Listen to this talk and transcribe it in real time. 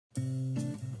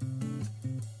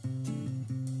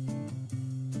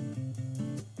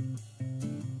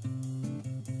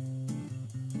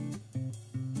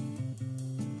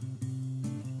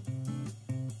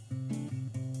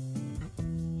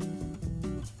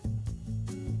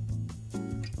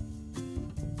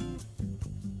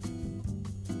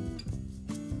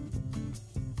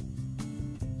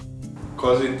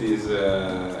Kosice is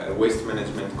a waste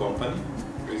management company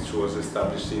which was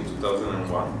established in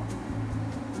 2001.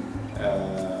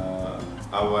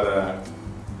 Our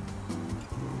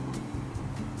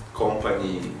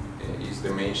company is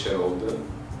the main shareholder,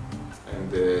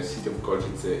 and the city of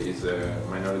Kosice is a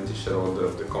minority shareholder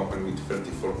of the company with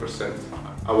 34%.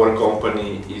 Our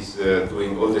company is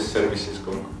doing all the services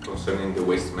concerning the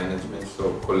waste management,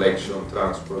 so collection,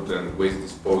 transport and waste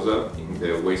disposal in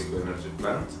the waste-to-energy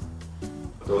plant,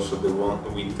 but also the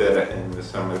winter and the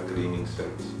summer cleaning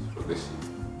services for the city.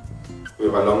 We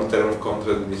have a long-term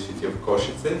contract with the city of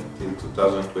Kosice till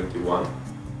 2021,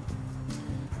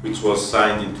 which was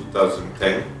signed in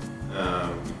 2010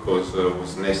 because it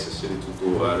was necessary to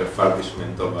do a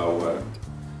refurbishment of our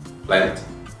plant,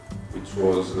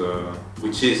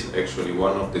 which is actually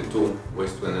one of the two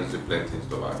waste-to-energy plants in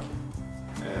Slovakia.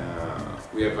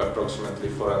 We have approximately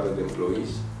 400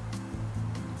 employees,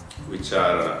 which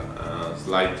are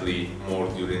slightly more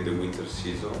during the winter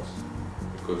seasons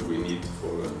because we need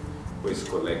for waste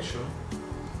collection,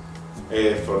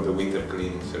 for the winter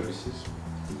cleaning services.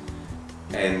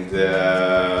 And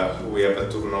we have a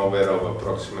turnover of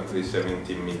approximately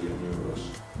 17 million euros.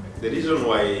 The reason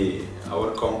why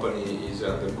our company is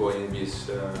undergoing this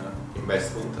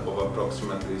investment of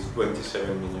approximately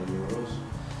 27 million euros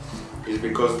is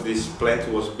because this plant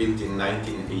was built in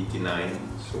 1989,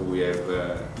 so we have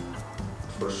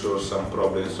for sure some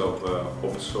problems of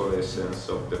obsolescence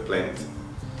of the plant,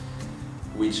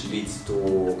 which leads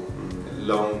to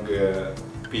long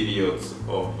periods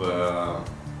of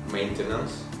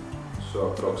maintenance, so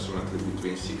approximately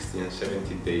between 60 and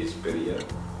 70 days per year.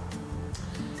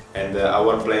 And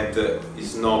our plant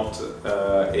is not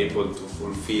able to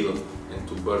fulfill and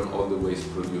to burn all the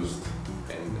waste produced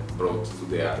and brought to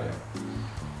the area.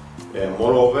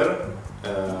 Moreover,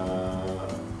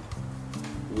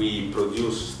 we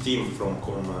produce steam from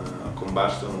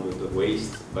combustion with the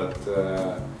waste, but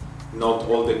not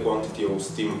all the quantity of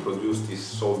steam produced is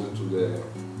sold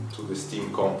to the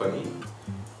steam company,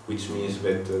 which means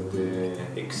that the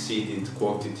exceeded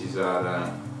quantities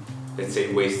are, let's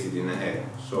say, wasted in the air.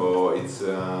 So it's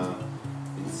a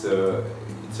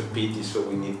pity. So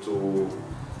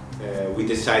we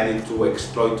decided to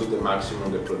exploit to the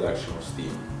maximum the production of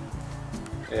steam.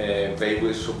 They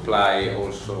will supply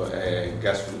also a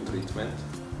gas flue treatment,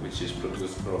 which is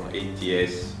produced from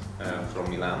ATS from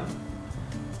Milan,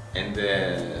 and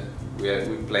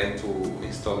we plan to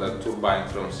install a turbine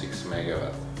from 6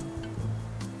 MW.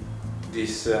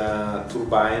 This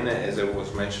turbine, as I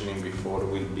was mentioning before,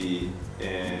 will be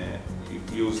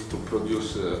used to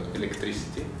produce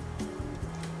electricity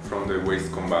from the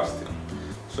waste combustion.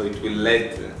 So it will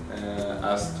let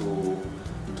us to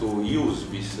use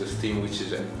this steam, which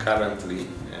is currently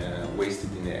wasted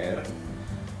in the air.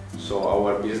 So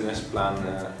our business plan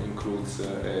includes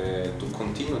to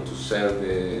continue to sell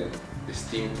the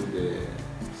steam to the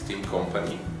steam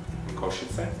company in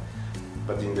Kosice,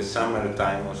 but in the summer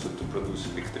time also to produce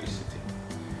electricity.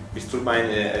 This turbine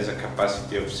has a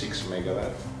capacity of 6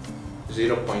 MW.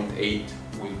 0.8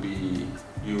 will be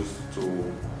used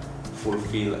to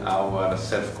fulfill our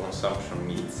self-consumption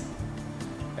needs,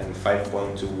 and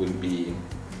 5.2 will be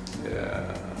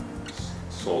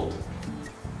sold.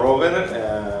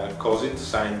 Moreover, Kosice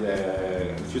signed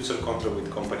a future contract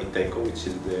with company Teco, which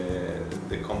is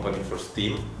the company for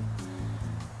steam,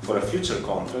 for a future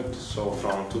contract. So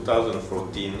from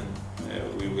 2014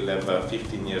 we will have a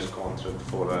 15 years contract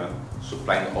for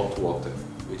supplying hot water,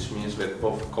 which means that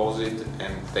both Kosice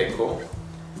and Teco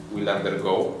will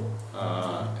undergo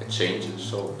a change,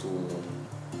 so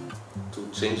to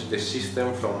change the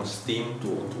system from steam to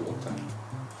hot water.